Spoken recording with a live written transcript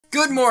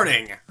Good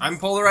morning! I'm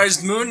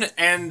PolarizedMoon,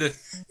 and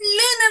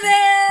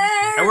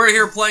Lunabear! And we're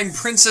here playing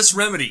Princess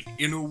Remedy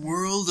in a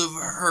world of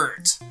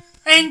hurt.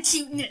 And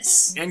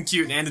cuteness. And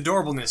cute, and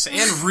adorableness,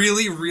 and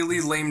really,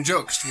 really lame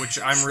jokes, which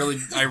I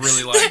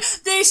really like.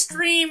 They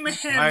stream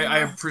him. I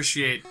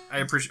appreciate,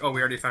 oh,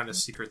 we already found a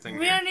secret thing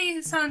We here. already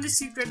found a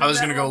secret. I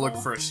was gonna go look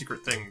for a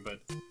secret thing,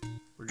 but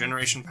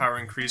regeneration power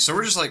increase, so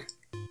we're just like...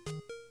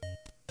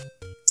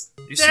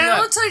 You see That that?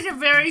 looks like a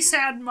very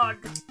sad mug.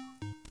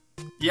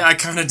 Yeah, it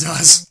kinda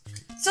does.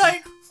 It's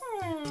like,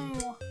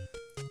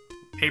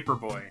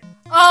 Paperboy.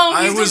 Oh,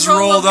 I he's was a roll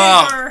rolled of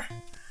up. paper.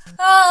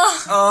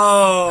 Oh.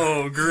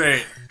 Oh,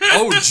 great.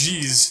 Oh,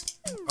 jeez.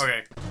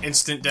 Okay,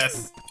 instant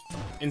death.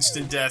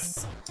 Instant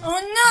death.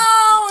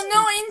 Oh no!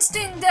 No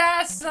instant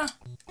death!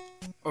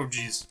 Oh,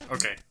 jeez.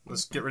 Okay,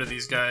 let's get rid of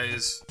these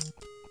guys.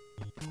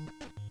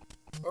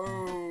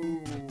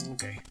 Oh,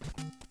 okay.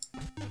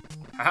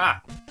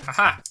 Haha!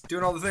 Haha!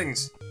 Doing all the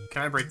things.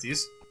 Can I break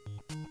these?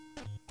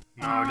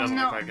 No, it doesn't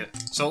no. look like it.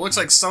 So it looks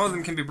like some of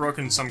them can be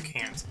broken and some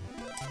can't.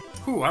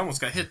 Whew, I almost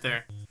got hit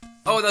there.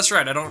 Oh, that's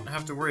right, I don't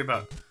have to worry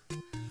about...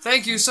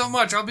 Thhank you so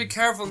much, I'll be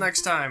careful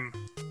next time.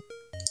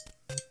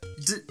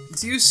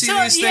 Do you see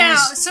these things? Yeah,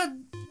 so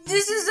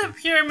this is a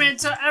pyramid,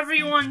 so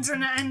everyone's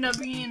gonna end up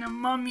being a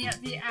mummy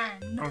at the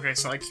end. Okay,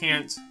 so I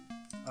can't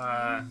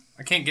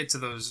get to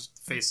those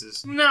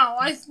faces. No,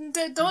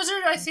 those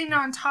are, I think,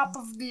 on top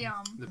of the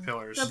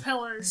pillars. The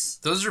pillars.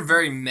 Those are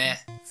very meh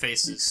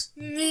faces.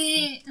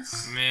 Meh.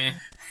 Meh.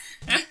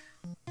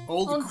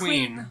 Old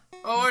Queen.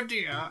 Oh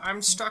dear,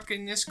 I'm stuck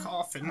in this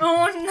coffin.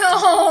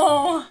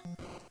 Oh no!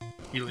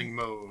 Healing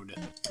mode.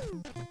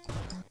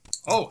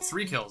 Oh,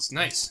 3 kills.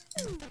 Nice.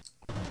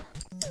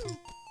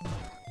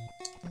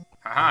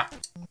 Haha.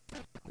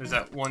 There's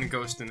that one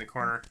ghost in the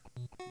corner.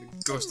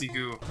 The ghosty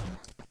goo.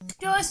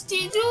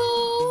 Ghosty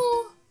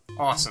goo!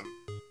 Awesome.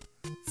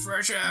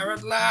 Fresh air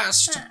at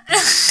last!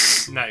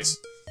 Nice.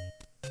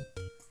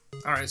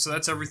 Alright, so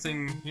that's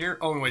everything here.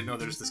 Oh, wait, no,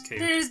 there's this cave.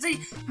 There's the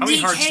How many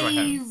hearts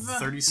cave. do I have?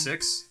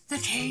 36? The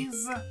cave.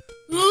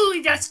 Ooh,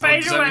 we got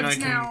spider webs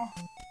can... now.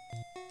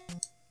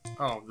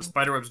 Oh, the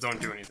spider webs don't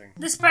do anything.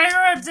 The spider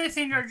webs, I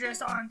think, are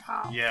just on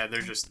top. Yeah,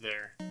 they're just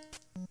there.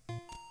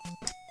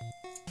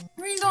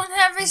 We don't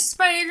have a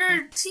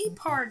spider tea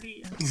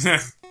party.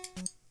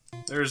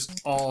 There's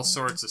all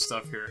sorts of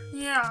stuff here.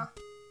 Yeah.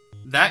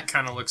 That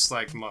kind of looks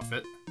like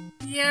Muffet.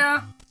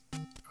 Yeah.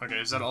 Okay,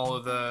 is that all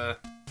of the...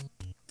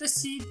 The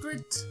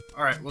secret?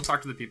 Alright, we'll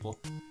talk to the people.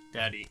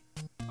 Daddy,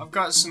 I've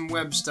got some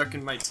web stuck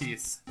in my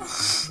teeth.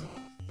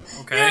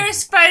 Okay. You're a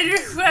spider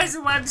who has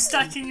a web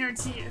stuck in your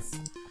teeth.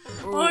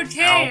 Ooh,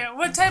 Okay, ow.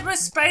 what type of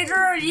spider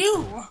are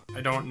you?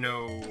 I don't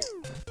know.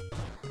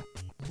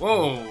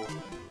 Whoa.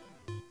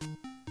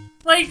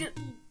 Like...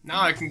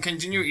 Now I can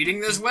continue eating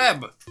this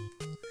web.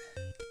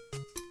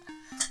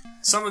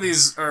 Some of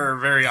these are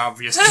very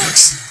obvious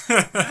jokes.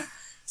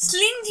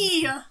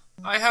 Slinky!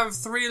 I have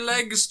 3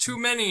 legs too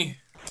many.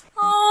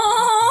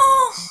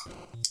 Oh!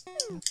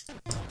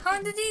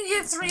 How did he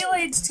get 3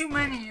 legs too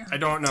many? I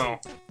don't know.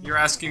 You're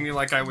asking me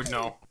like I would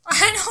know.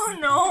 I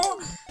don't know.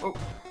 Oh,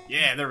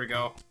 yeah, there we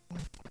go.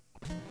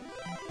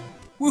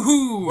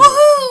 Woohoo!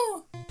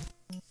 Woohoo!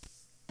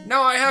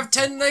 Now I have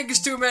 10 legs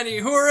too many.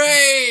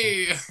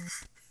 Hooray!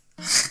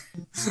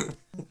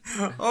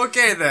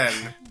 Okay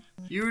then.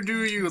 You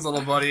do you, little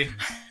buddy.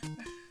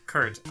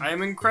 Kurt, I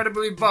am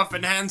incredibly buff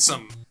and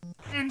handsome.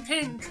 And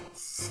pink.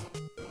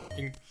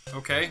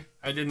 Okay,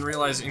 I didn't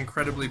realize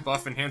incredibly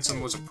buff and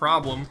handsome was a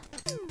problem.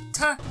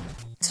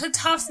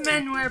 Tough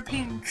men wear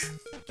pink.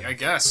 I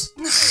guess.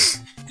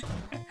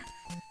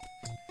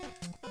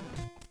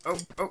 Oh.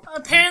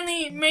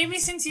 Apparently, maybe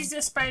since he's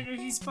a spider,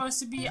 he's supposed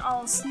to be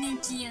all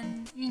sneaky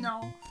and, you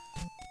know.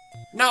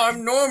 Now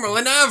I'm normal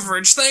and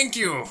average, thank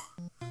you!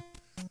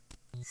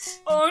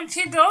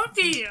 Okie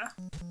dokie.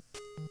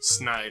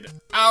 Snide.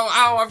 Ow,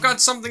 ow, I've got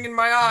something in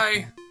my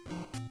eye!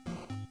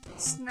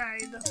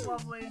 Snide,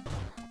 lovely.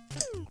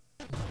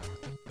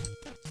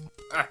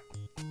 Ah.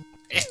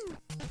 Eh.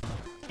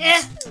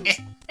 Eh. Eh.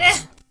 Eh.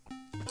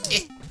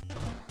 Eh.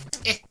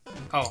 Eh.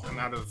 Oh, I'm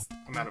out of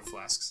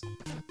flasks.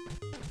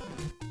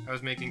 I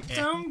was making eh.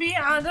 Don't be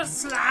out of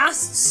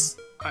flasks.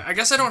 I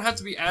guess I don't have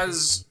to be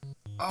as...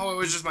 Oh, it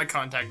was just my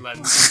contact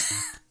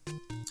lens.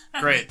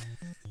 Great.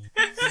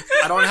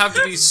 I don't have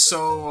to be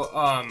so,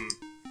 I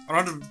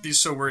don't have to be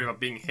so worried about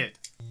being hit.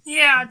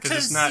 Yeah, because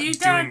it's because not you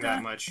doing got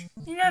that much.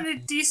 You got a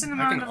decent I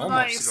amount can of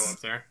almost life. go up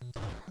there.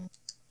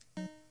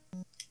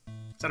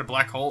 Is that a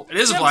black hole? It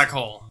is a black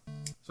hole!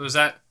 So is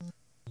that...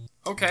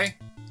 Okay.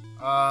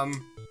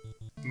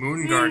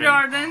 Moon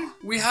garden.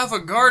 We have a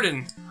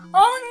garden!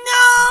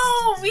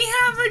 Oh no! We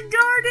have a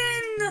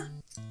garden!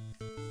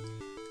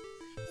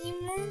 A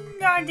moon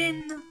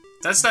garden.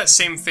 That's that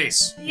same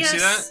face. You see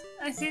that?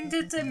 I think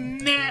that's a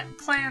Met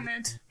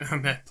planet. A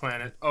Met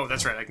planet. Oh,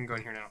 that's right. I can go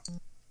in here now.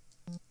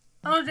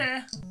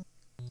 Okay.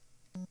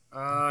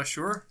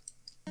 Sure.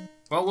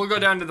 Well, we'll go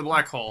down to the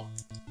black hole.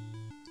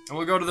 And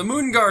we'll go to the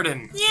moon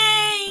garden!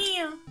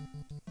 Yay!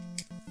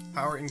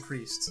 Power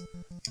increased.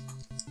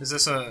 Is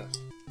this a...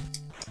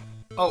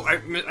 Oh, I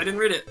didn't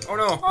read it. Oh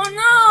no.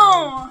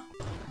 Oh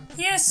no!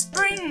 He has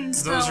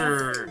springs. Those though.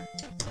 are.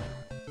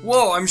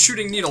 Whoa! I'm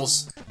shooting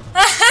needles.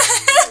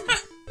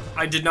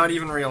 I did not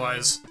even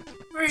realize.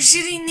 We're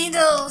shooting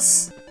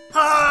needles.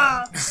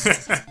 Ha!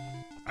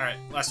 All right,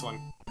 last one.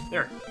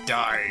 There.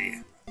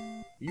 Die.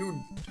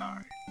 You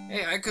die.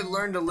 Hey, I could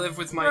learn to live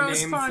with my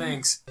Rose name, pun.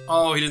 thanks.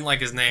 Oh, he didn't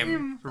like his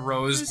name.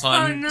 Rose Rose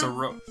pun. pun.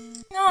 To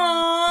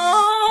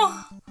No.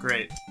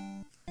 Great.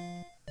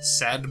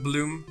 Sad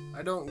bloom.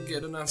 I don't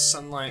get enough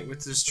sunlight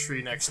with this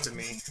tree next to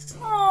me.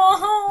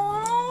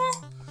 Oh.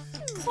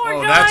 Poor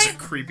Oh, guy. that's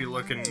creepy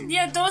looking.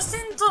 Yeah, those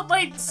things look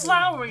like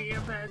flowery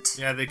a bit.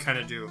 Yeah, they kind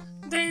of do.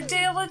 They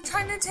look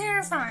kind of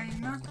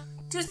terrifying.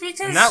 Just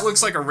because. And that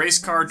looks like a race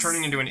car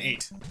turning into an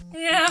 8.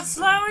 Yeah,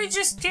 flowery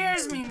just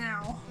scares me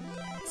now.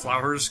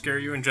 Flowers scare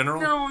you in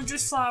general? No,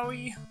 just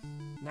flowery.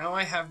 Now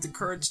I have the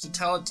courage to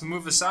tell it to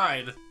move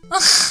aside.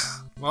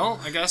 Well,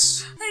 I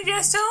guess. I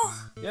guess so.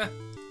 Yeah.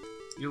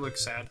 You look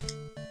sad.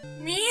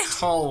 Me?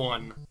 Tall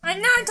one. I'm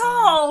not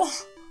tall.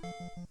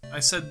 I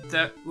said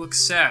that looks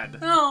sad.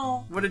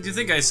 No. What did you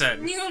think I said?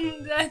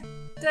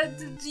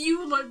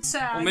 You look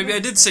sad. Well, maybe I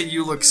did say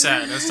you look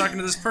sad. I was talking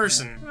to this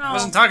person. I No.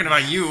 wasn't talking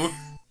about you.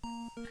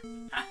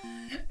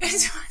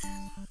 It's one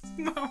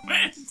of those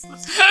moments.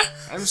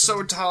 I'm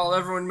so tall,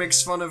 everyone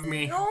makes fun of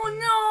me.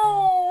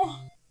 Oh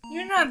no!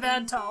 You're not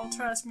that tall,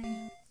 trust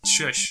me.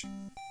 Shush.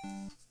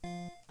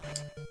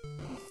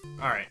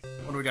 Alright,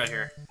 what do we got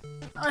here?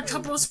 A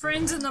couple of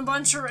springs and a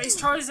bunch of race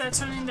cars that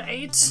turn into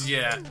 8.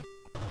 Yeah.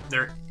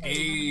 They're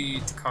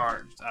 8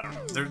 cards. I don't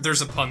know.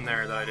 There's a pun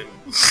there that I didn't.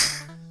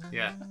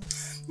 Yeah.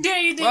 Yeah,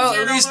 you did. Well,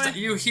 get at least over it.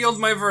 you healed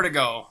my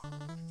vertigo.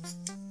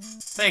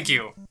 Thank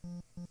you.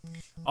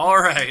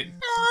 Alright.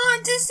 Oh,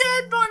 it's a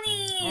sad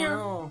bunny! Oh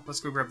no. Let's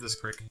go grab this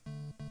quick.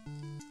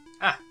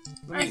 Ah.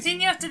 I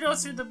think you have to go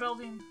through the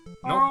building.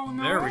 Nope, Oh,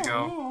 no. there we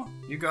go.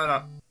 You got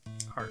a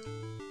heart.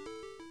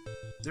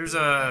 There's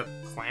a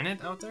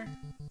planet out there?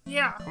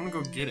 Yeah. I'm gonna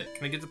go get it.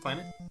 Can I get the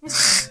planet?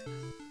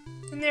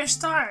 And there's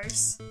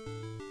stars.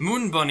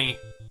 Moon Bunny.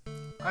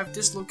 I've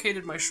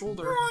dislocated my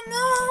shoulder. Oh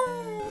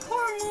no!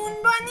 Poor moon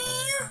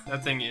bunny!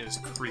 That thing is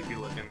creepy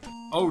looking.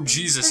 Oh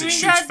Jesus, And it we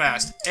shoots got-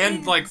 fast.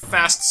 And like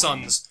fast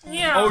suns.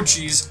 Yeah. Oh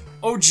jeez.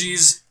 Oh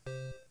jeez.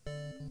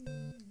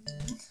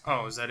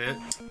 Oh, is that it?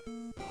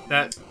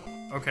 That...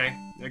 Okay.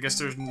 I guess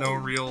there's no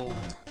real...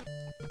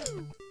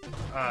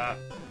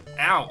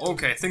 Ow!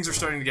 Okay, things are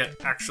starting to get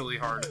actually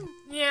hard.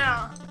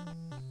 Yeah.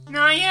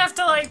 Now you have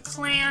to, like,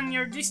 plan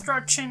your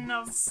destruction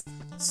of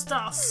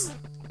stuff.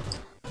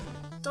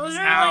 Those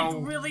are, Ow.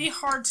 like, really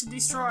hard to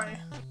destroy.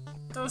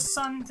 Those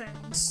sun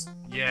things.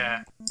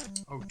 Yeah.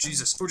 Oh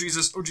Jesus. Oh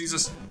Jesus. Oh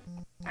Jesus.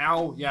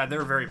 Ow. Yeah,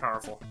 they're very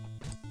powerful.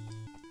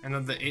 And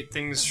then the 8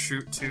 things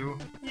shoot too.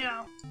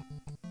 Yeah.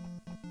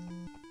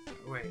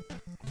 Wait.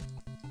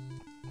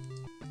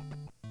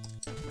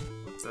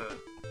 What the...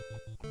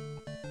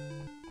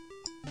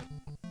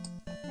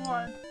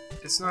 What?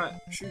 It's not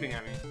shooting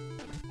at me.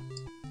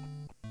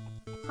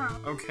 Huh.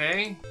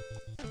 Okay.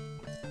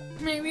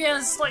 Maybe it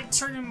has, like,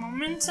 certain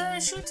moments that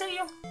it shoots at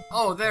you?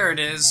 Oh, there it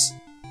is.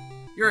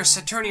 You're a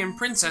Saturnian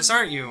princess,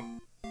 aren't you?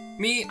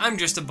 Me, I'm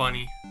just a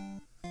bunny.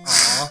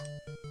 Aww.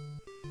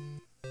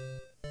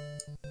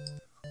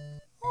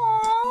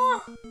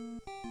 Aww.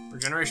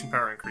 Regeneration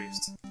power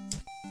increased.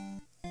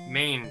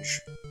 Mange.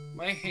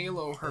 My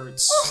halo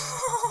hurts.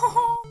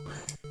 Oh,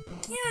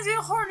 he has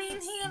a hoarding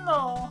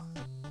halo.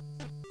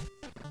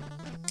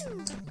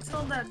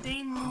 Kill that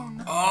dang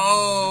moon.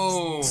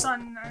 Oh!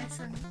 Sun, I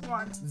should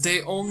want.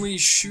 They only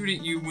shoot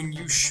at you when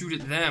you shoot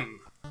at them.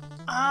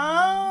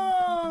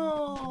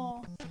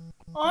 Oh.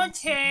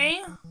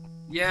 Okay.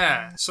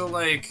 Yeah, so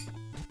like...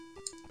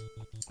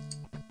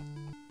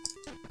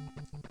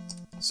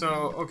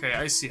 So, okay,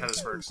 I see how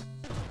this works.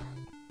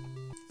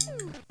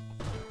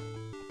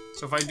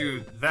 So if I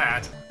do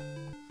that...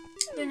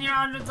 Then you're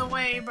out of the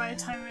way by the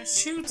time it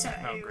shoots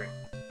at Oh, you. great.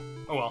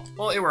 Oh well.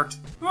 Well, it worked.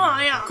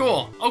 Well, yeah.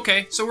 Cool.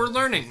 Okay, so we're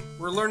learning.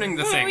 We're learning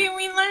the thing.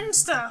 We learned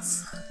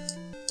stuff.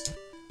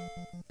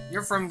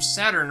 You're from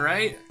Saturn,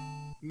 right?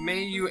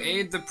 May you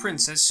aid the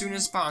prince as soon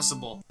as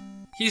possible.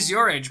 He's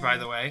your age, by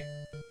the way.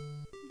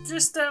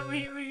 Just that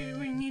we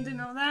need to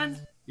know that.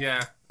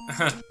 Yeah.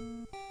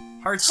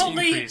 Hearts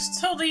Totally, increased.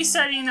 totally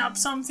setting up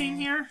something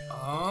here.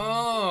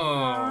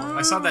 Oh.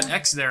 I saw that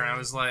X there and I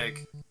was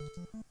like,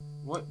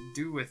 what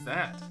do with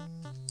that?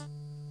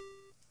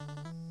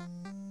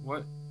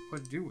 What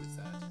do with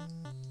that?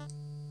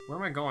 Where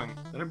am I going?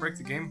 Did I break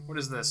the game? What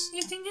is this?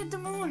 You can get the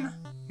moon.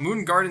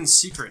 Moon Garden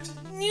Secret.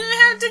 You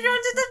have to go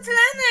to the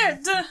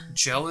planet.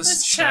 Jealous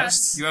This chest.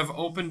 chest. You have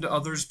opened to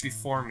others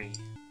before me.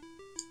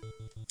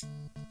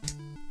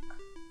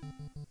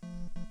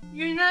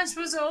 You're not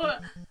supposed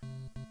to.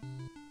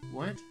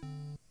 What?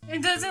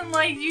 It doesn't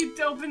like you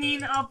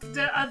opening up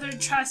the other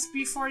chest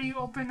before you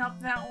open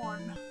up that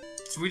one.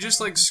 Did we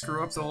just like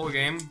screw up the whole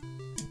game?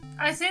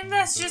 I think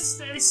that's just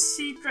a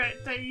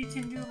secret that you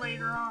can do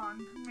later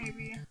on,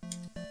 maybe.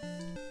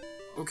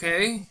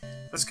 Okay.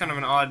 That's kind of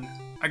an odd...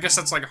 I guess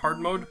that's like hard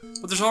mode?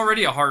 But there's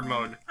already a hard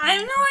mode. I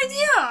have no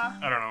idea!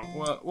 I don't know.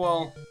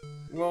 Well,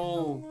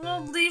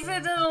 We'll leave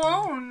it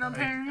alone,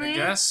 apparently. I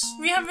guess.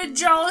 We have a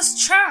jealous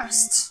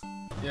chest.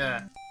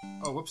 Yeah.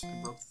 Oh, whoops,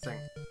 I broke the thing.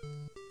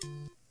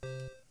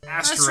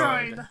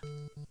 Asteroid.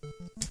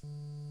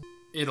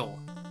 Idle.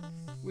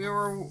 We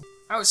were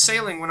out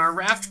sailing when our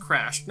raft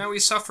crashed. Now we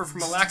suffer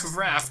from a lack of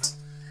raft.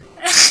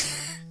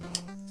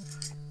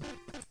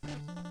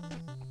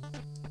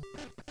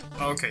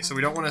 Okay, so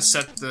we don't want to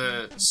set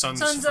the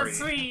suns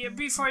free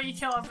before you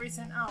kill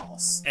everything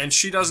else. And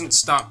she doesn't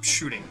stop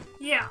shooting.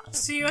 Yeah,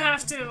 so you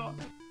have to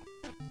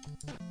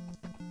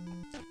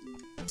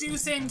do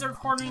things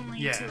accordingly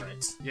to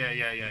it.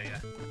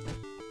 Yeah.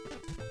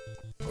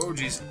 Oh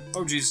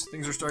jeez,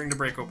 things are starting to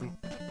break open.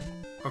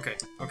 Okay.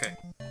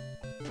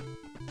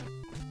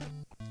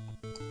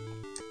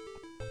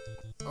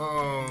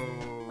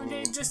 Oh.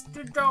 Okay, just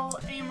go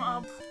aim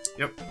up.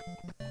 Yep.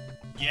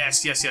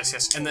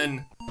 Yes. And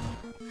then,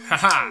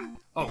 haha.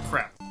 Oh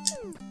crap.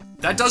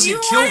 That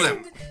doesn't kill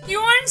them. You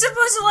weren't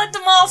supposed to let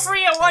them all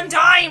free at one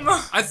time.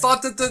 I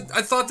thought that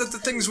the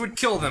things would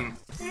kill them.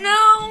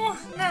 No,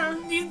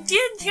 you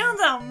did kill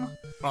them.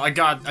 Well, I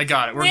got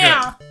it. We're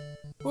good.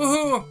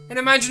 Woohoo! An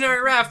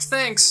imaginary raft.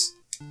 Thanks.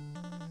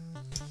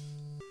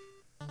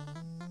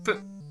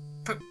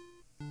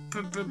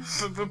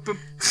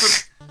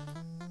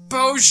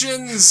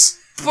 Potions!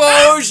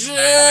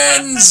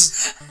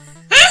 Potions!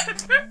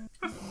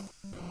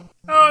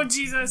 Oh,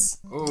 Jesus.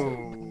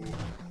 Oh.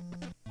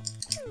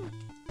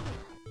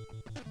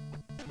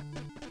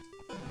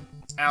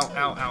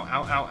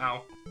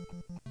 Ow.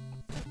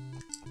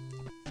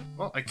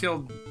 Well, I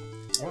killed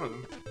one of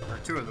them. Or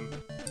two of them.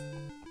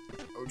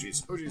 Oh,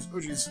 jeez.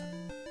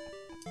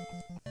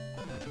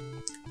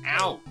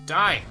 Ow!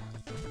 Die!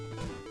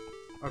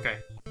 Okay.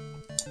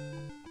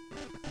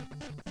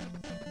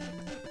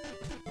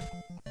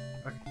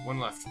 Okay, one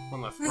left.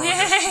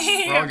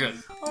 We're all good.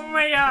 Oh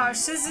my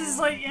gosh, this is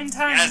like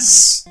intense.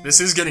 Yes!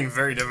 This is getting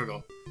very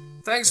difficult.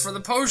 Thanks for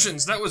the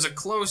potions! That was a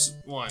close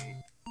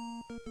one.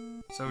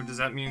 So does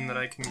that mean that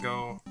I can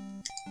go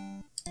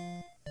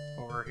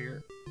over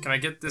here? Can I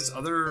get this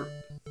other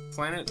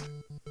planet?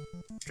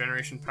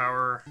 Generation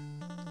power.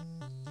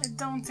 I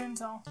don't think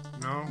so.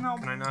 No? Nope.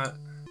 Can I not?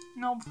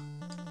 Nope.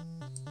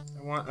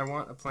 I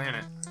want a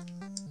planet.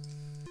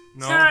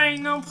 No. Sorry,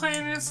 no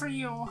planet for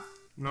you.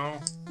 No.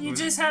 You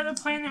just had a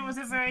planet with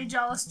a very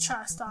jealous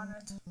chest on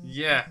it.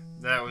 Yeah,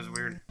 that was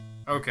weird.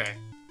 Okay.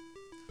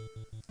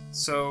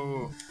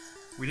 So,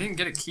 we didn't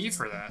get a key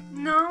for that.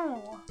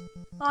 No.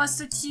 Oh, it's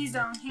the keys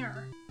down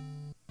here.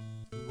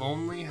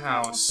 Lonely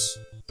house.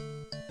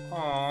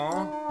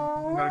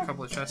 Aww. Got a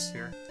couple of chests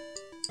here.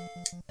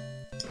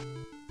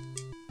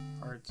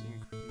 Heart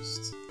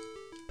increased.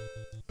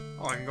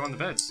 Oh, I can go on the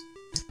beds.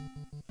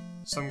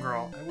 Some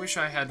girl. I wish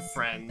I had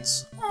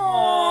friends.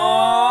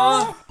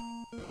 Aww.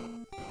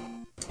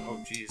 Oh,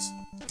 jeez.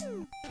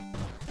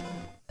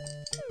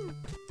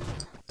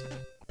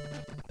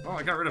 Oh,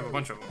 I got rid of a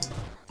bunch of them.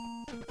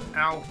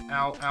 Ow.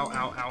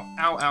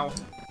 Oh,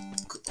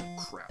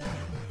 crap.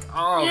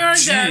 Oh,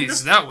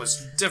 jeez, that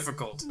was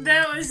difficult.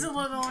 That was a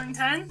little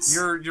intense.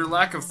 Your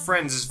lack of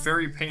friends is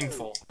very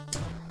painful.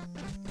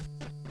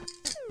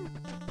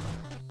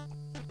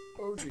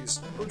 Oh, jeez.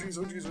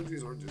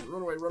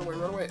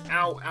 Run away.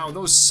 Ow.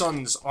 Those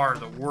suns are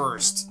the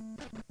worst.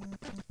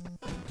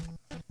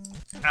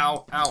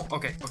 Ow.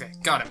 Okay.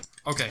 Got him.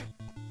 Okay.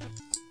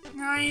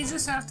 Now you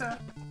just have to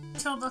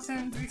kill the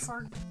things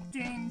before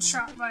getting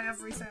shot by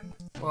everything.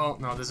 Well,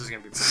 no, this is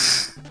gonna be pretty.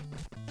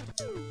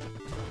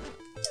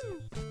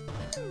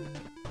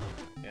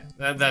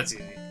 Yeah, that's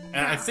easy.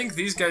 And I think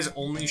these guys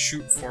only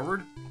shoot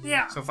forward.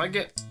 Yeah. So if I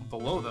get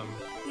below them.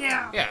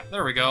 Yeah. Yeah,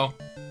 there we go.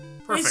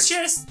 Perfect. It's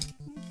just...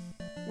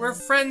 We're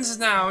friends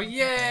now,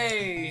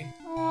 yay!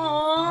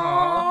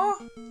 Aww.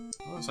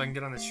 Oh, so I can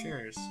get on the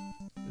chairs.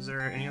 Is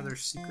there any other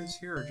secrets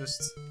here, or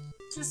just...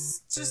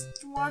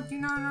 Just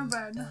walking on our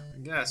bed. I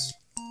guess.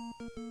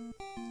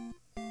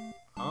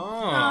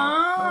 Oh,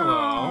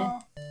 hello.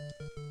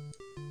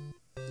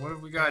 What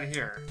have we got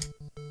here?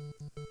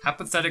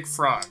 Apathetic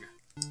frog.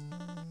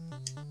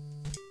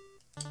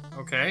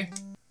 Okay.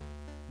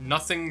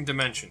 Nothing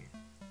dimension.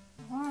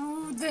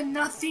 Oh, the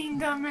nothing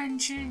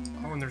dimension.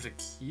 Oh, and there's a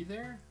key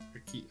there?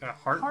 A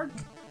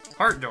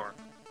heart door.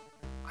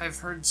 I've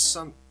heard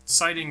some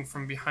sighing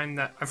from behind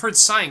that. I've heard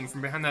sighing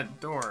from behind that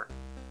door.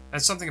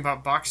 That's something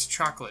about boxed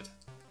chocolate.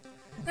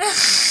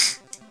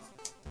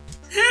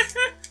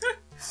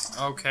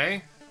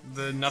 Okay,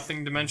 the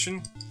nothing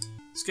dimension.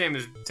 This game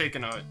is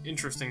taking an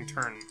interesting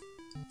turn.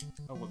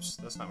 Oh, whoops,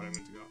 that's not what I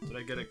meant to go.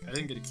 I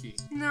didn't get a key.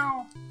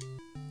 No.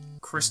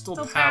 Crystal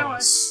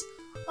Palace.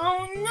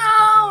 Oh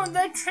no,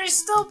 the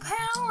Crystal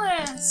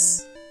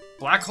Palace.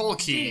 Black hole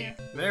key.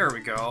 There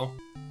we go.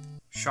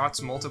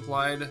 Shots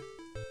multiplied.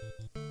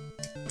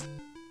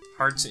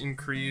 Hearts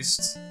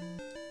increased.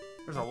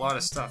 There's a lot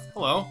of stuff.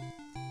 Hello.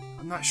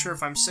 I'm not sure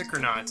if I'm sick or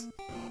not.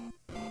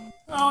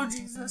 Oh,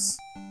 Jesus.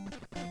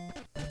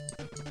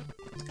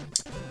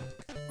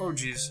 Oh,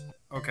 jeez.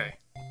 Okay.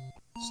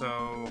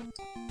 So...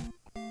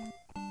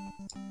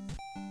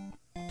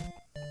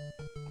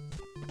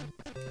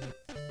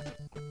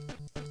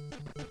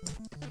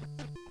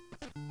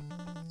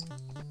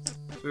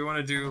 So we want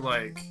to do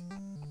like.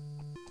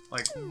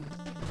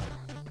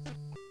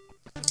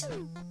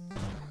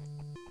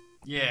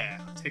 Yeah,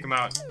 take them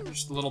out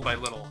just little by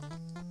little.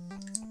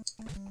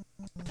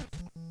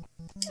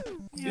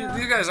 Yeah.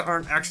 You guys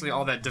aren't actually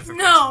all that difficult.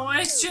 No,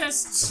 it's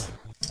just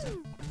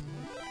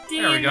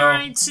There we go.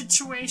 right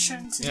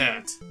situation to do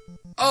it.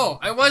 Oh,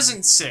 I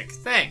wasn't sick.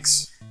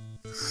 Thanks.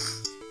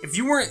 If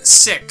you weren't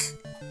sick,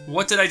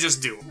 what did I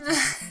just do?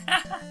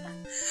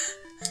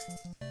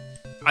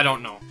 I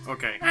don't know.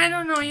 Okay. I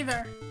don't know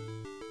either.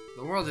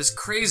 The world is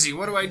crazy.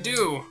 What do I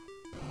do?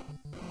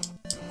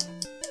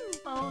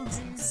 Oh,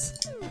 jeez.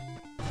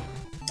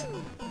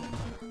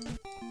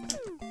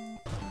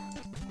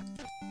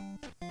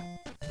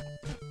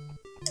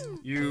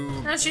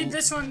 Actually,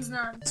 this one's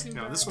not too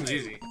bad. No, this one's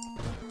easy.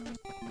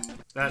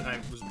 That I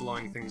was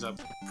blowing things up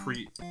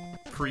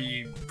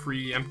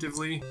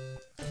preemptively.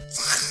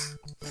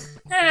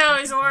 That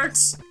always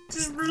works.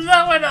 Just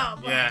blow it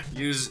up. Yeah,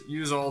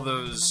 use all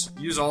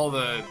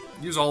the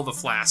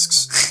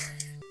flasks.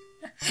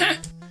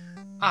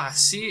 Ah,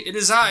 see, it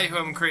is I who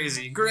am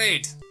crazy.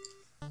 Great.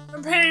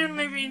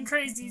 Apparently being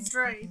crazy is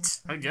great.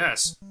 I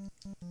guess.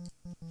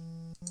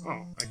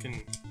 Oh,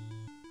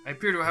 I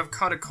appear to have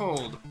caught a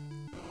cold.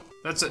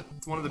 That's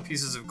one of the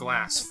pieces of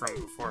glass from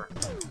before.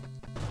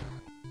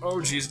 Oh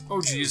jeez, oh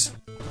jeez.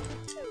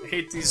 I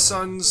hate these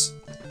suns.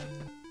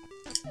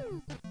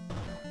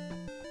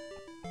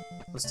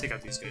 Let's take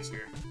out these guys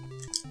here.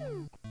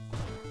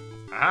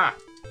 Aha!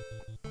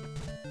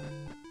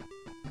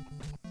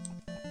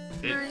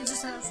 Now you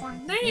just have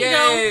fun. There you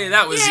go! Yay!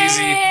 That was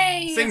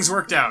Yay! easy. Things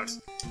worked out.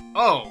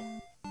 Oh!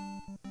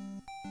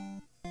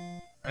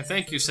 I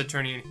thank you,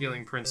 Saturnian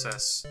Healing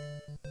Princess.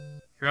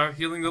 You're out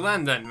healing the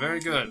land then. Very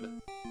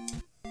good.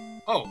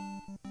 Oh!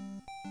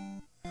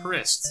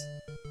 Wrist.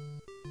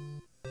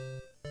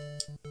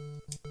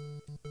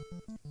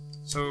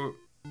 So,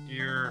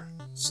 you're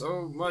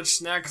so much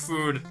snack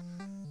food.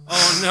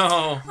 Oh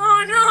no!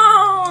 Oh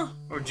no!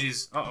 Oh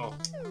jeez, uh-oh.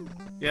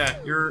 Yeah,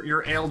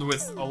 you're ailed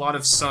with a lot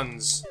of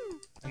suns.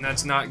 And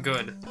that's not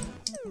good.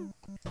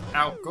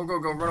 Ow, go, go,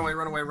 go, run away,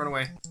 run away, run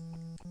away.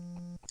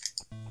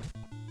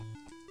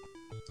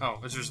 Oh,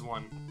 it's just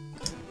one.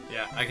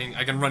 Yeah, I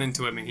can run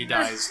into him and he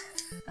dies.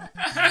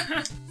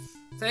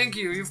 Thank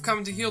you, you've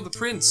come to heal the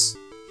prince.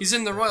 He's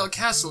in the royal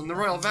castle in the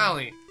royal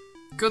valley.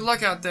 Good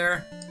luck out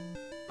there.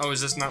 Oh,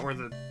 is this not where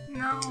the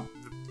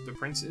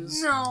prince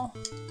is? No.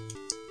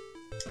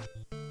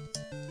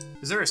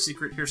 Is there a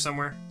secret here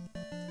somewhere?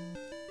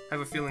 I have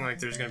a feeling like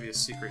there's gonna be a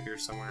secret here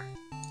somewhere.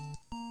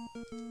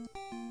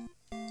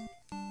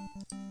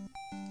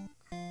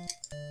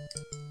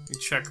 We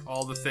check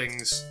all the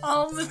things.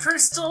 All the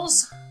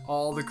crystals.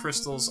 All the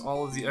crystals,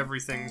 all of the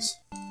everythings.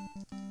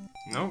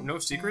 No, no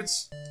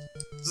secrets?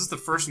 Is this the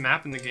first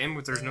map in the game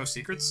where there's no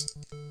secrets?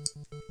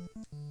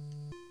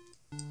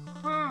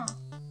 Huh.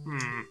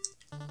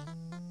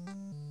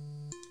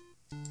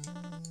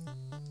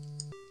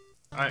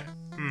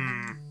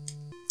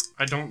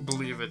 I don't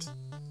believe it.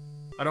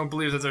 I don't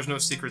believe that there's no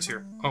secrets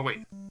here. Oh,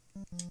 wait.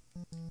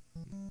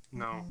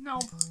 No.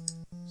 Nope.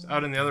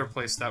 Out in the other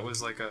place, that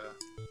was like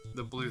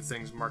the blue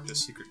things marked a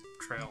secret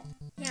trail.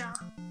 Yeah.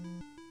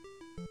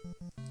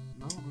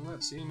 No, I'm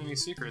not seeing any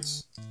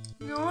secrets.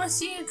 No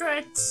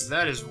secrets.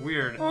 That is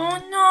weird.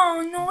 Oh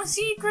no, no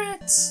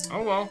secrets.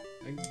 Oh well,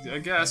 I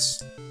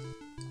guess.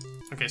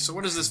 Okay, so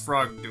what is this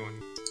frog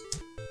doing?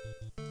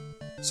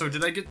 So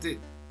did I get the...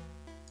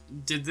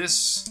 Did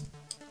this...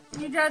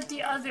 You got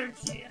the other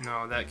key.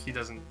 No, that key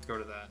doesn't go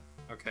to that.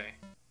 Okay.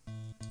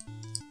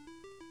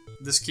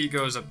 This key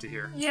goes up to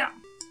here. Yeah.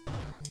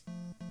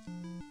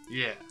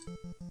 Yeah.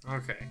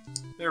 Okay.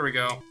 There we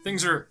go.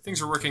 Things are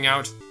working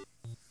out.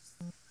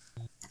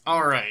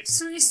 All right.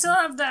 So we still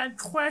have that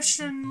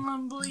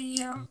questionably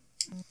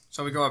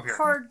So we go up here.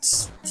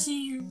 parts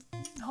key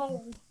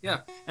hole. Yeah,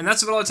 and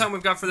that's about all the time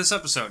we've got for this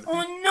episode.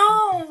 Oh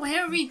no!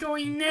 Where are we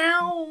going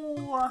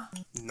now?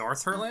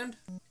 North Heartland?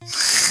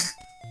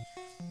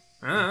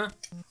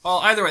 Well,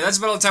 either way, that's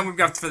about all the time we've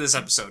got for this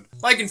episode.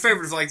 Like and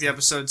favorite if you liked the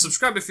episode,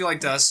 subscribe if you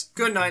liked us,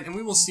 good night, and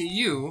we will see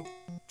you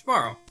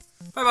tomorrow.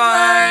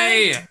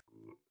 Bye-bye!